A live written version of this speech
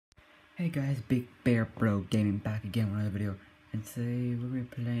Hey guys, Big Bear Bro Gaming back again with another video, and today we're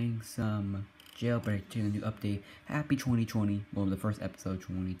playing some Jailbreak to the new update. Happy 2020, well the first episode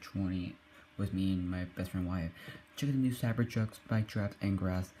 2020 was me and my best friend Wyatt. Check out the new CYBERTRUCK, spike traps, and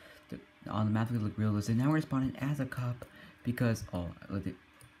grass. On the map they look realistic. Now we're spawning as a cop because, why am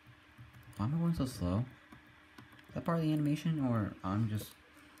I going so slow? Is that part of the animation, or I don't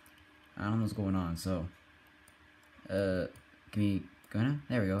know what's going on, so, can we go now?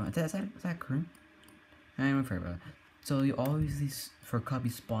 There we go. Is that crew? I'm afraid about it. So you always, for cop,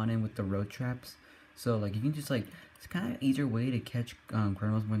 you spawn in with the road traps. So like you can just it's kind of an easier way to catch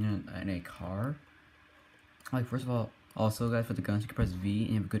criminals when you're in a car. Like first of all, also guys, for the guns you can press V and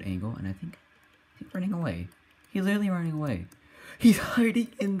you have a good angle. And I think he's running away. He's literally running away. He's hiding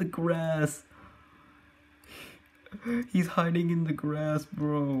in the grass. He's hiding in the grass,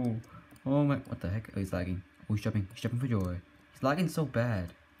 bro. Oh my, what the heck? Oh, he's lagging. Oh, he's jumping for joy. He's lagging so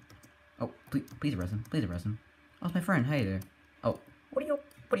bad. Oh, please arrest him. Please arrest him. Oh, it's my friend. Hey there. Oh, what are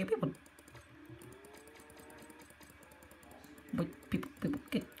you people? What people,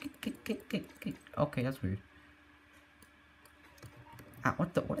 get. Okay, that's weird. Ah,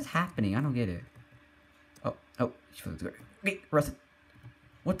 what is happening? I don't get it. Oh, okay, arrested.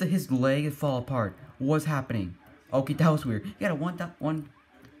 What the, his leg fall apart. What's happening? Okay, that was weird. He got a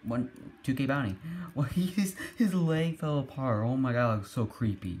 2K bounty. Well, his leg fell apart. Oh my god, looks so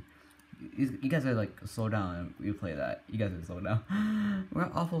creepy. You guys gotta slow down and replay that. You guys gotta slow down. We're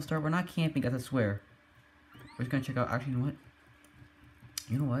an awful start. We're not camping, guys, I swear. We're just gonna check out. Actually,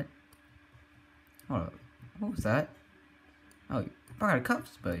 you know what? Hold up. What was that? Oh, you brought out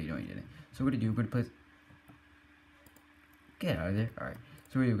cuffs, but you didn't. So we're gonna place. Get out of there. Alright.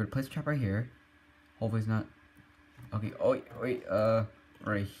 So we're gonna place a trap right here. Hopefully it's not. Okay. Oh wait.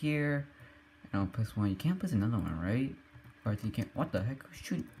 Right here. And I'll place one. You can't place another one, right? Or you can't. What the heck?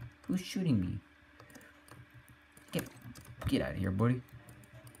 Who's shooting me? Get out of here, buddy.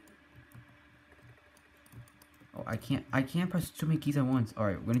 Oh, I can't press too many keys at once. All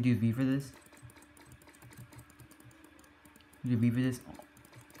right, we're gonna do V for this. Do V for this.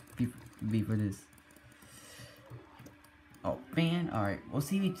 V for this. Oh man! All right, we'll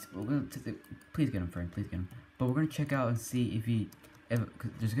see. Please get him, friend. Please get him. But we're gonna check out and see if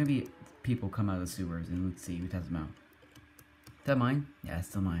there's gonna be people come out of the sewers, and let's see who tests them out. Is that mine? Yeah, it's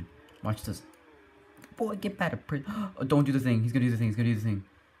still mine. Watch this. Boy, get back to prison. Oh, don't do the thing. He's gonna do the thing.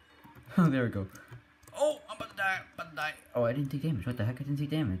 Oh, there we go. Oh, I'm about to die. Oh, I didn't take damage. What the heck? I didn't take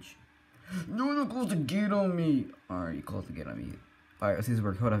damage. No, you're close to get on me. Alright, you're close to get on me. Alright, let's see this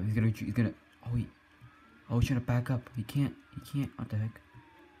work. Hold up. He's gonna. Oh, he's trying to back up. He can't. What the heck?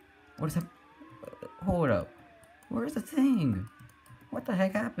 What is that? Hold up. Where's the thing? What the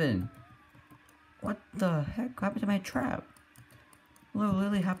heck happened? What the heck happened to my trap? What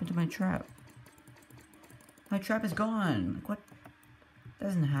literally happened to my trap? My trap is gone. Like, what? That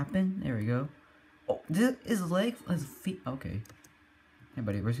doesn't happen. There we go. Oh, his feet. Okay. Hey,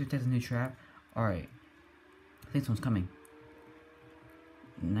 buddy, we're just gonna test a new trap. Alright. I think someone's coming.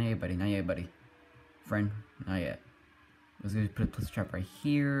 Not yet, buddy. Friend, not yet. Let's go put a trap right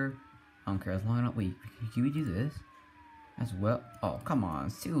here. I don't care, as long as not. Wait, can we do this as well? Oh, come on,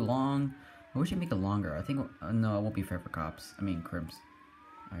 it's too long. I wish I'd make it longer. I think, no, it won't be fair for cops. I mean, crimps.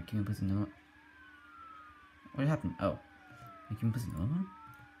 Alright, can we place another one? What happened? Oh. Can we place another one?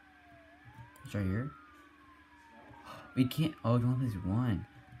 It's right here. We can't. Oh, you only place one.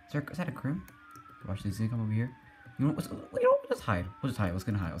 Is that a crim? Watch this. He's gonna come over here. You know what? Let's hide. We'll just hide.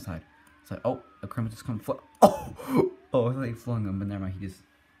 Let's hide. Oh, a crim just come. Oh, oh, I thought he flung him, but never mind. He just.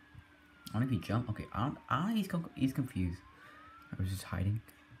 I don't know if he jumped. Okay, I don't know. He's confused. I was just hiding.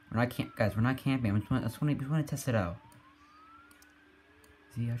 Guys. We're not camping. I just want to test it out.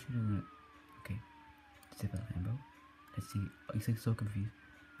 Is he actually doing it? Okay. Let's see about Lambo. Let's see. Oh, he's like so confused.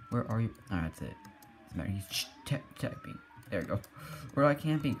 Where are you? Alright, that's it. Doesn't matter. He's typing. There we go. We're not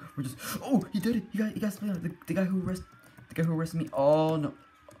camping. We're just. Oh, he did it. You guys, the guy who arrested me. Oh no.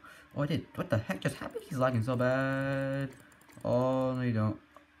 Oh, I did. What the heck just happened? He's lagging so bad. Oh no, you don't.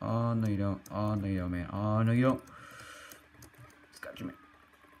 Oh no, you don't. Oh no, you don't, man. Oh no, you don't. Just got you, man.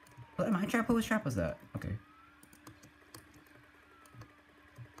 What my trap? Whose trap was that? Okay.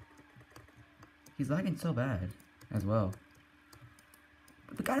 He's lagging so bad as well.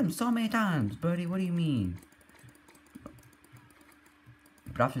 We got him so many times, buddy. What do you mean?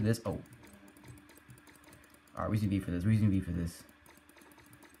 But after this, oh. Alright, we're using V for this.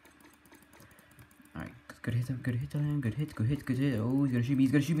 Alright, good hits on him. Good hits. Oh, he's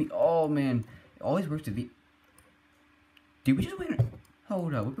gonna shoot me. Oh, man. It always works to V. Did we just win?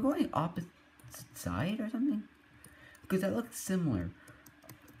 Hold up. We're going opposite side or something? Because that looks similar.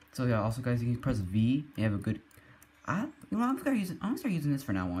 So yeah, also guys, you can press V. You have a good. I'm gonna start using this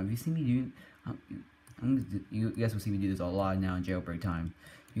for now on. If you see me doing, you guys will see me do this a lot now in jailbreak time.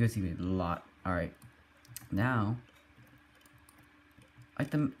 You guys see me a lot. All right, now,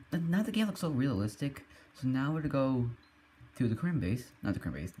 like now the game looks so realistic. So now we're to go to the crime base, not the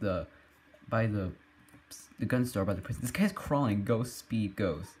crime base, by the gun store by the prison. This guy's crawling. Ghost speed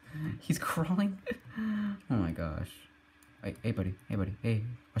goes. He's crawling. Oh my gosh. Hey buddy. Hey.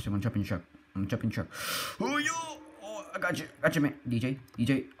 Watch, I'm gonna jump in your truck. Oh yo! Oh, I got you, man. DJ.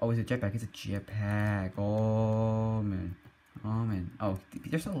 Oh, it's a jetpack. It's a jetpack. Oh man. Oh,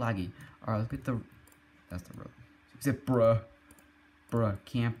 they're so laggy. All right, let's get the. That's the road. He said, bruh,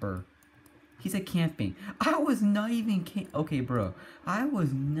 camper. He said camping. I was not even okay, bro. I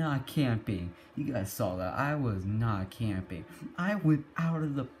was not camping. You guys saw that. I was not camping. I went out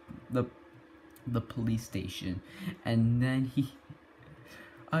of the police station, and then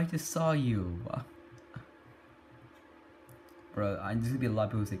I just saw you, bro. I just gonna be a lot of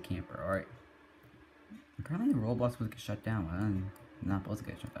people who say camper. All right. Apparently, Roblox was get shut down. I'm not supposed to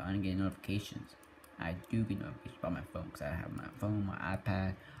get shut down. I didn't get notifications. I do get notifications by my phone because I have my phone, my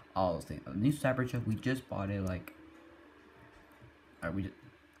iPad. All those things. The new CYBERTRUCK, we just bought it like. Alright, we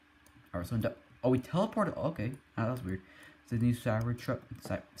teleported. Okay, that was weird. It's the new CYBERTRUCK.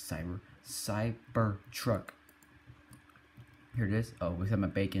 CYBERTRUCK. Here it is. Oh, we have my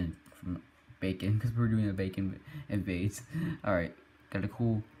bacon because we're doing a bacon invades. Alright, got a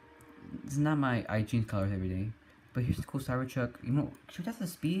cool. This is not my iTunes colors every day, but here's the cool CYBERTRUCK. You know, should we test the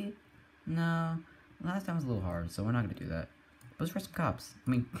speed? No, last time was a little hard, so we're not gonna do that. Let's for some cops. I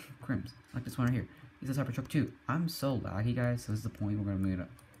mean, crims. Like this one right here. He's a CYBERTRUCK too. I'm so laggy, guys. So this is the point we're gonna move it up.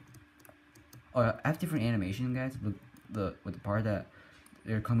 Oh, I have different animation, guys. With the part that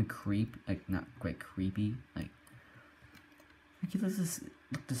they're coming like not quite creepy. Like this is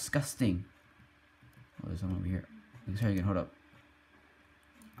disgusting. Oh, there's someone over here. Sorry, again. Hold up.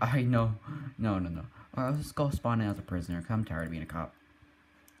 I know. No. Alright, let's just go spawn in as a prisoner. Cause I'm tired of being a cop.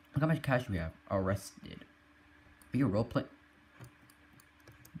 Look how much cash we have. Arrested. Be a roleplay.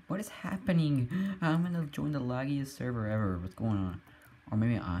 What is happening? I'm gonna join the laggiest server ever. What's going on? Or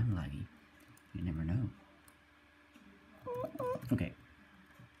maybe I'm laggy. You never know. Okay.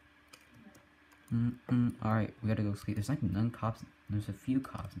 Alright, we gotta go sleep. There's like none cops. There's a few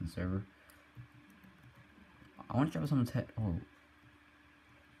cops in the server. I want to drop someone's head. Oh.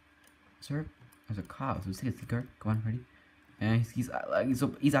 Sir, there's a cop. So let's take a secret. Come on, ready? And he's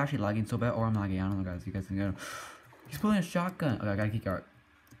actually lagging so bad. Or I'm lagging. I don't know, guys. You guys can go. He's pulling a shotgun. Okay, I gotta kick out.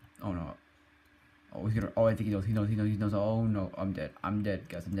 Oh no. Oh, he's gonna. Oh, I think he knows. He knows. Oh no, I'm dead,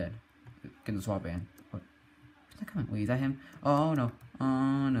 guys. I'm dead. Get the swap van. What? Is that coming? Wait, is that him? Oh no.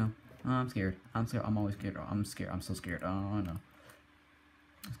 Oh no. I'm scared. I'm always scared. I'm scared. I'm so scared. Oh no.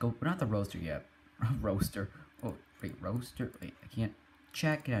 Let's go. We're not the roaster yet. Roaster. Oh wait, roaster. Wait, I can't.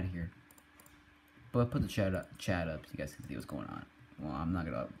 Chat, get out of here. But put the chat up so you guys can see what's going on. Well, I'm not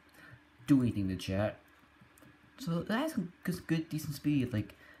gonna do anything to chat. So that has good, decent speed.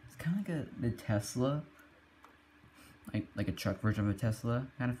 Like it's kind of like the Tesla, like a truck version of a Tesla.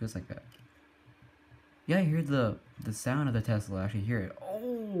 Kind of feels like that. Yeah, I hear the sound of the Tesla. I actually hear it.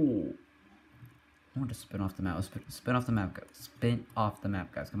 Oh, I want to spin off the map. Spin off the map, guys. Spin off the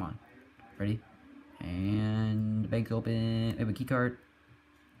map, guys. Come on, ready? And the bank's open. I have a key card.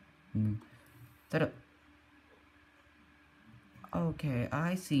 Set up. Okay,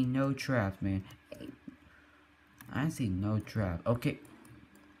 I see no traps, man. Hey, I see no trap. Okay.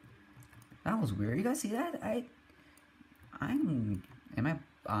 That was weird. You guys see that? I don't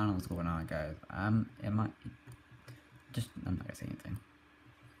know what's going on, guys. I'm not gonna say anything.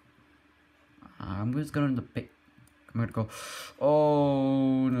 I'm just going to I'm gonna go.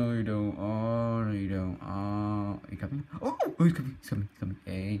 Oh no, you don't. Oh no, you don't. Oh, are you coming? Oh, he's coming. He's coming.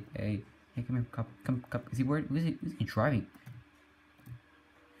 Hey, come here, cop. Come. Is he worried? Is he driving?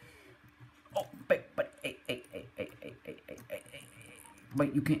 Oh, but hey.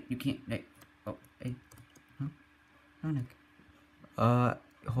 Wait, you can't. Hey. Oh, hey. Huh? Oh, Nick.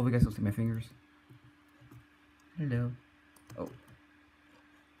 Hope you guys don't see my fingers. Hello. Oh.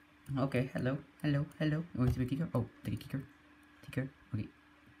 Okay, hello. You want to take a kicker? Oh, take a kicker. Okay. I'm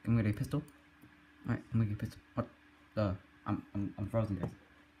gonna get a pistol. Alright, I'm gonna get a pistol. What? I'm frozen, guys.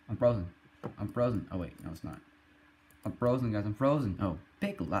 I'm frozen. Oh wait, no it's not. I'm frozen, guys. Oh,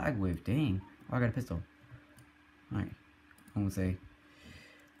 big lag wave. Dang. Oh, I got a pistol. Alright. I'm gonna say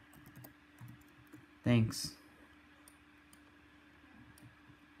thanks.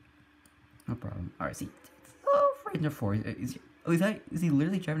 No problem. Alright, see. Oh, Ranger 4. Is he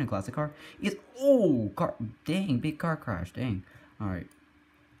literally driving a classic car? Dang, big car crash. Dang. Alright.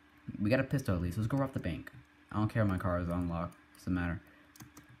 we got a pistol at least. Let's go rob the bank. I don't care if my car is unlocked. Doesn't matter.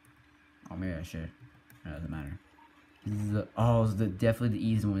 Oh, maybe I should. It doesn't matter. This is definitely the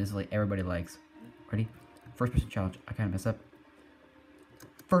easy one. This is like everybody likes. Ready? First person challenge. I kind of mess up.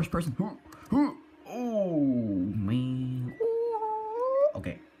 First person. Oh, man.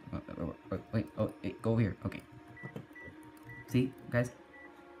 Okay. Wait. Oh, go over here. Okay. See, guys?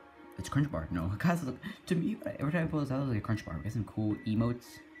 It's crunch bar. No, guys, look. To me, every time I pull this out, it looks like a crunch bar. We got some cool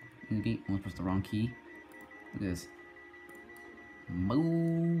emotes in the gate. Almost pressed the wrong key. Look at this.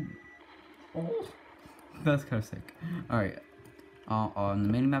 Move. Oh, that's kind of sick. Alright. On the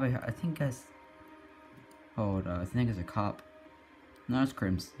mini map, I think, guys. Hold on. I think there's a cop. No, it's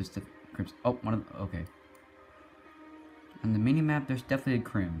Crims. There's the Crims. Oh, one of the. Okay. On the mini map, there's definitely a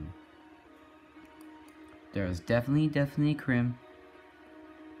Crim. There's definitely Crim.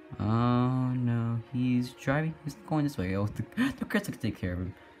 Oh no, he's driving. He's going this way. Oh, the Chris can take care of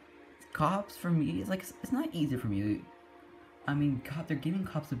him. Cops for me, it's not easy for me. I mean, they're giving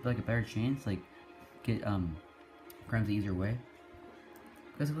cops like a better chance, like get crimes the easier way.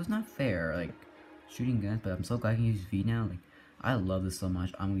 Because it was not fair, like shooting guns. But I'm so glad I can use V now. Like I love this so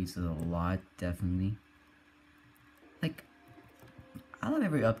much. I'm gonna use it a lot, definitely. Like I love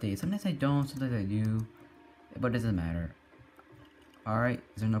every update. Sometimes I don't, sometimes I do, but it doesn't matter. Alright,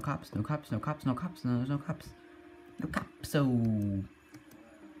 is there no cops? No cops, no cops, no cops, no, there's no cops. No cops, so... Can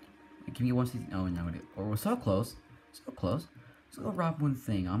we get one season? Oh, no, we're so close. So close. Let's go rob one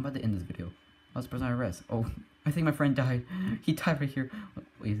thing. I'm about to end this video. I was person on arrest. Oh, I think my friend died. He died right here.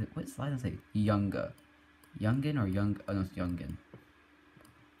 Wait, is it? What slide does it say? Younga. Youngin or Young? Oh, no, it's Youngin.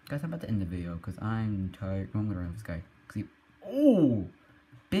 Guys, I'm about to end the video because I'm tired. I'm gonna run this guy. Cause oh!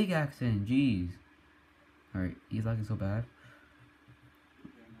 Big accident, jeez. Alright, he's lagging so bad.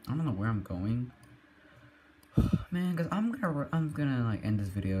 I don't know where I'm going, man. Cause I'm gonna like end this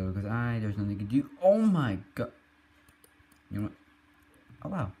video because there's nothing to do. Oh my god! You know what? Oh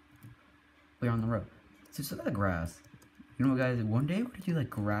wow, we're on the road. So just look at the grass. You know what, guys? One day we're gonna do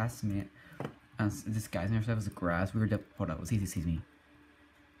like grass, man. This guy's name stuff is grass. We were hold up. Excuse me.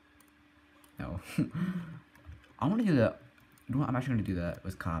 No, I want to do that. You know what? I'm actually gonna do that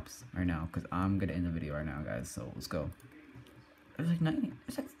with cops right now because I'm gonna end the video right now, guys. So let's go. There's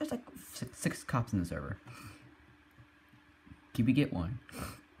like six cops in the server. Can we get one?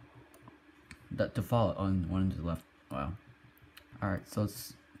 That to follow on one to the left. Wow. Alright, so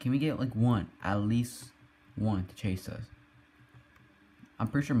can we get like one, at least one to chase us? I'm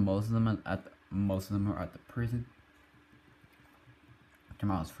pretty sure most of them are at the prison.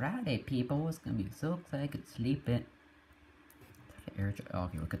 Tomorrow's Friday, people. It's gonna be so excited. I could sleep in. The airdrop. Oh,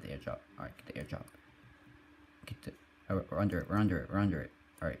 okay, look at the airdrop. Alright, get the airdrop. Get the. We're under it.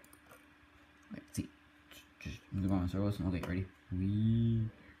 Alright. Wait, see. Just go on circles. Okay, ready?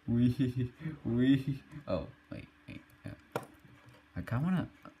 Oh, wait. Yeah. I kinda wanna.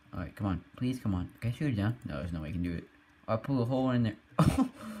 Alright, come on. Please, come on. Can I shoot it down? No, there's no way I can do it. I'll pull a hole in there.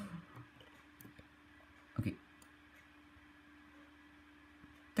 Okay.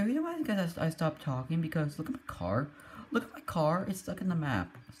 The reason why I stopped talking because look at my car. Look at my car. It's stuck in the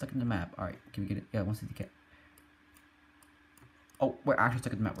map. Alright, can we get it? Yeah, 160K. Oh, we're actually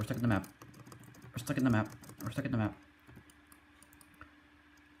stuck in the map. We're stuck in the map.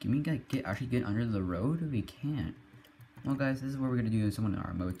 Can we actually get under the road? We can't. Well, guys, this is what we're gonna do. Someone in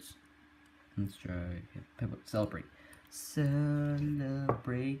our emotes. Let's try celebrate.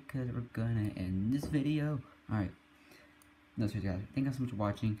 Celebrate, cause we're gonna end this video. All right. No, seriously, guys. Thank you so much for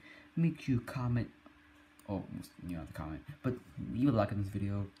watching. Make sure you comment. Oh, you don't have to comment, but leave a like on this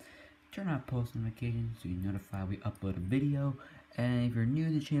video. Turn on post notifications so you're notified we upload a video. And if you're new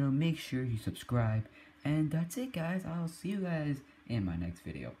to the channel, make sure you subscribe. And that's it, guys. I'll see you guys in my next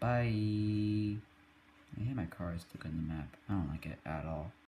video. Bye. I hate my car is stuck in the map. I don't like it at all.